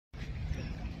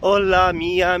Hola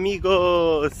mi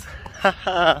amigos.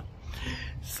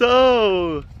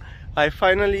 So I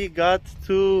finally got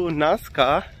to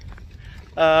Nazca.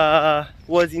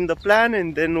 Was in the plan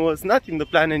and then was not in the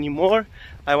plan anymore.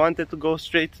 I wanted to go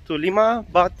straight to Lima,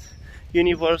 but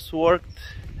Universe worked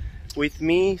with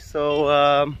me, so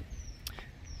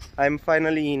I'm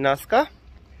finally in Nazca.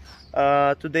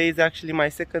 Today is actually my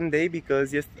second day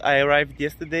because I arrived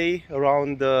yesterday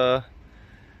around the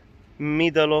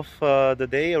middle of the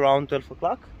day, around 12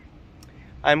 o'clock.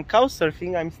 I'm couch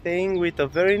surfing. I'm staying with a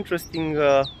very interesting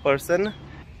person.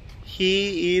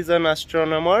 He is an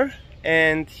astronomer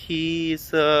and he is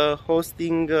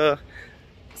hosting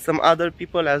some other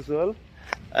people as well.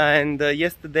 And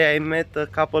yesterday I met a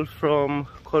couple from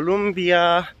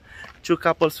Colombia, two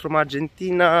couples from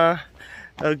Argentina,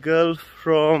 a girl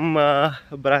from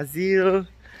Brazil,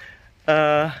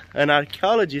 an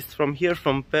archaeologist from here,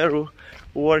 from Peru,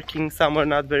 working somewhere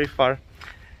not very far.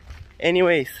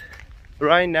 Anyways,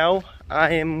 right now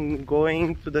I am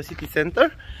going to the city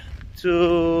center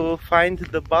to find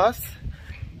the bus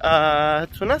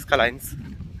to Nazca Lines,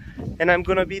 and I'm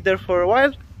gonna be there for a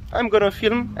while. I'm gonna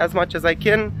film as much as I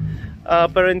can.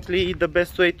 Apparently the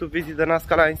best way to visit the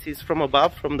Nazca Lines is from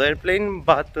above, from the airplane,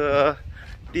 but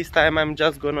this time I'm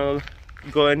just gonna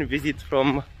go and visit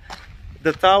from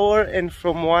the tower and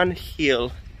from one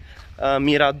hill.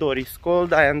 Mirador is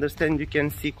called. I understand you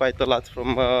can see quite a lot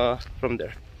from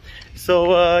there.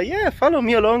 So yeah, follow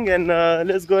me along and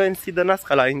let's go and see the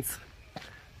Nazca Lines.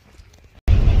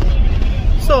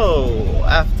 So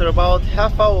after about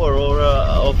half hour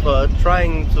of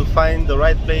trying to find the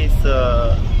right place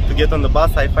to get on the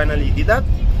bus, I finally did that,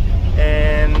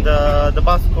 and the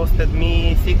bus costed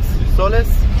me 6 soles.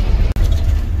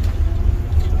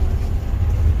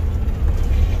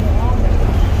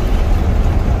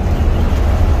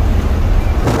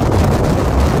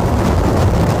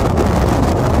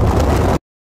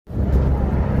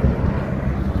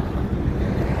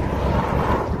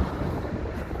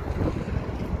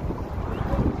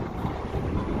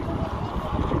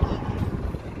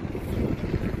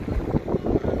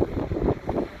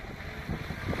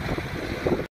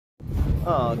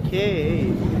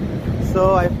 Okay,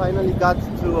 so I finally got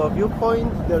to a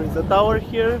viewpoint. There is a tower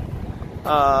here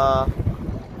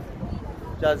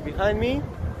just behind me.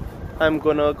 I'm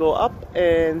gonna go up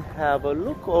and have a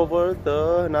look over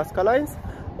the Nazca Lines.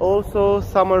 Also,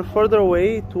 somewhere further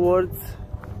away towards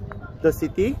the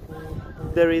city,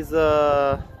 there is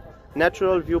a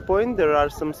natural viewpoint. There are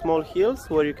some small hills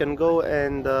where you can go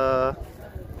and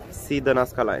see the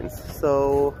Nazca Lines.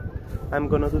 So I'm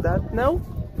gonna do that now.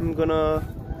 I'm gonna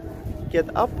get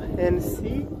up and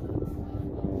see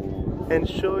and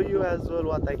show you as well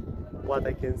what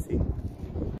I can see.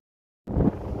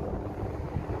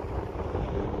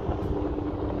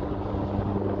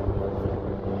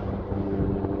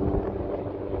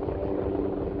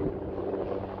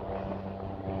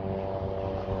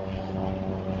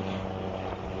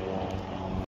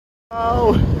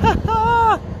 Wow!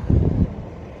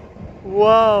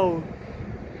 Wow!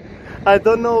 I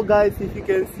don't know, guys, if you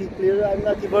can see clear. I'm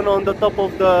not even on the top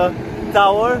of the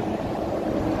tower,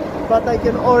 but I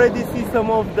can already see some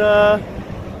of the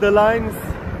lines.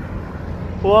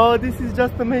 Wow, this is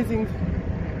just amazing.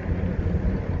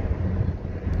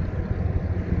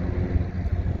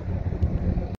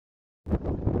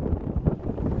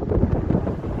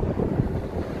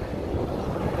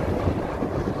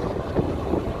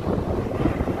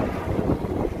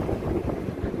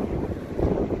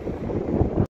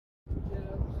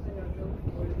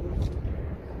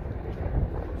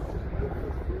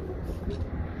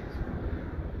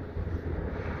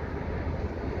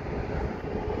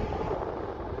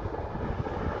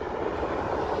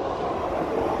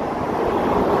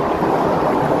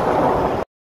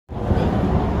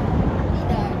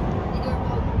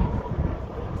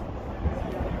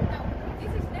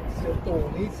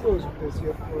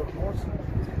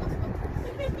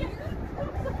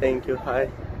 Thank you. Hi.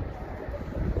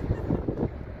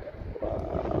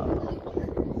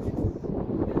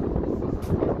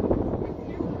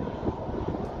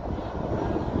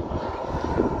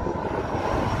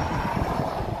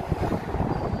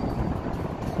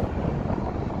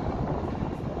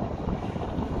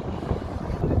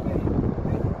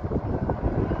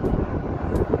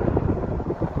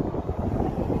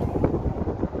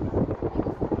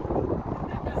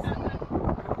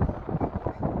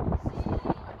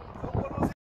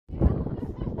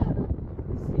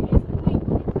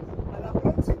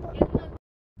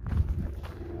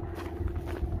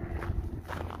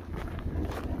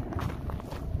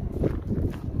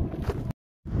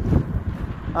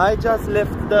 I just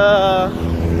left the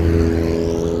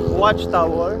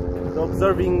watchtower, the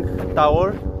observing tower,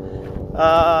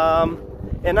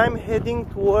 and I'm heading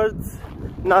towards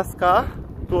Nazca,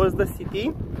 towards the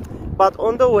city. But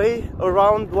on the way,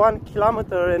 around 1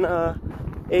 kilometer and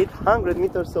 800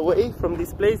 meters away from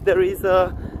this place, there is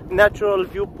a natural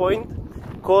viewpoint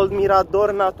called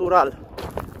Mirador Natural.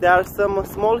 There are some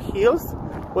small hills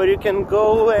where you can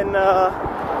go and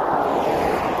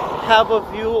have a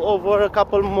view over a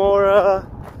couple more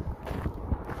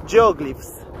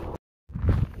geoglyphs.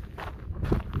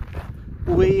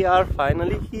 We are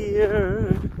finally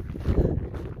here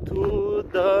to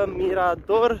the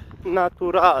Mirador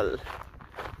Natural.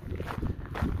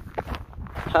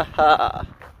 Haha.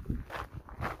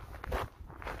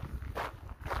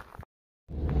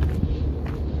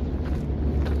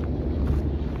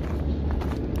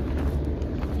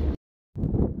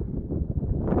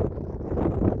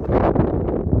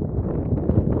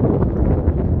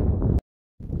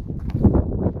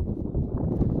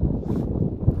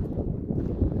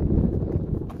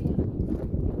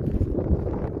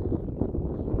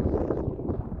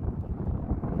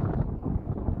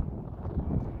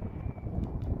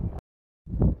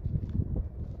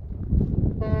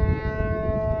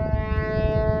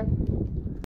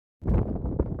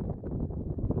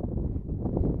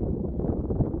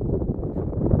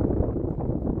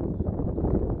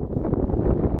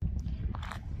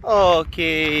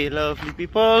 Okay, lovely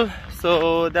people,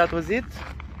 so that was it.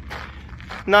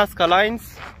 Nazca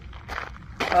Lines.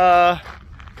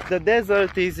 The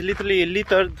desert is literally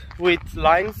littered with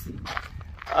lines.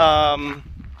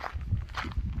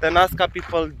 The Nazca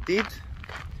people did.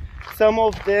 Some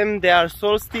of them, they are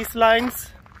solstice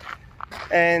lines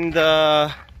and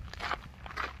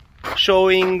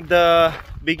showing the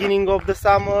beginning of the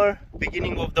summer,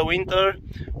 beginning of the winter,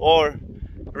 or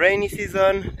rainy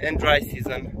season and dry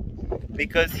season,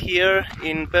 because here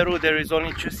in Peru there is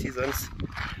only 2 seasons.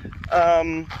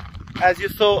 As you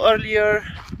saw earlier,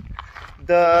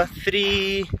 the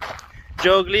 3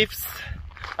 geoglyphs,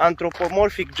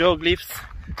 anthropomorphic geoglyphs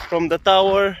from the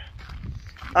tower,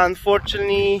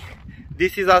 unfortunately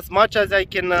this is as much as I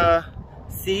can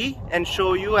see and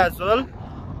show you as well,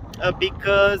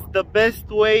 because the best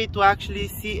way to actually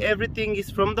see everything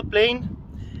is from the plane,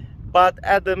 but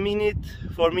at the minute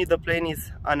for me the plane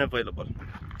is unavailable.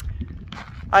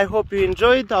 I hope you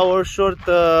enjoyed our short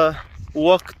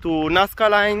walk to Nazca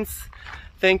Lines.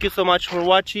 Thank you so much for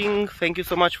watching. Thank you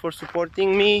so much for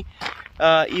supporting me,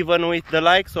 even with the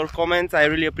likes or comments. I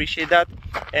really appreciate that,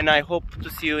 and I hope to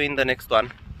see you in the next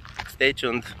one. Stay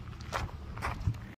tuned.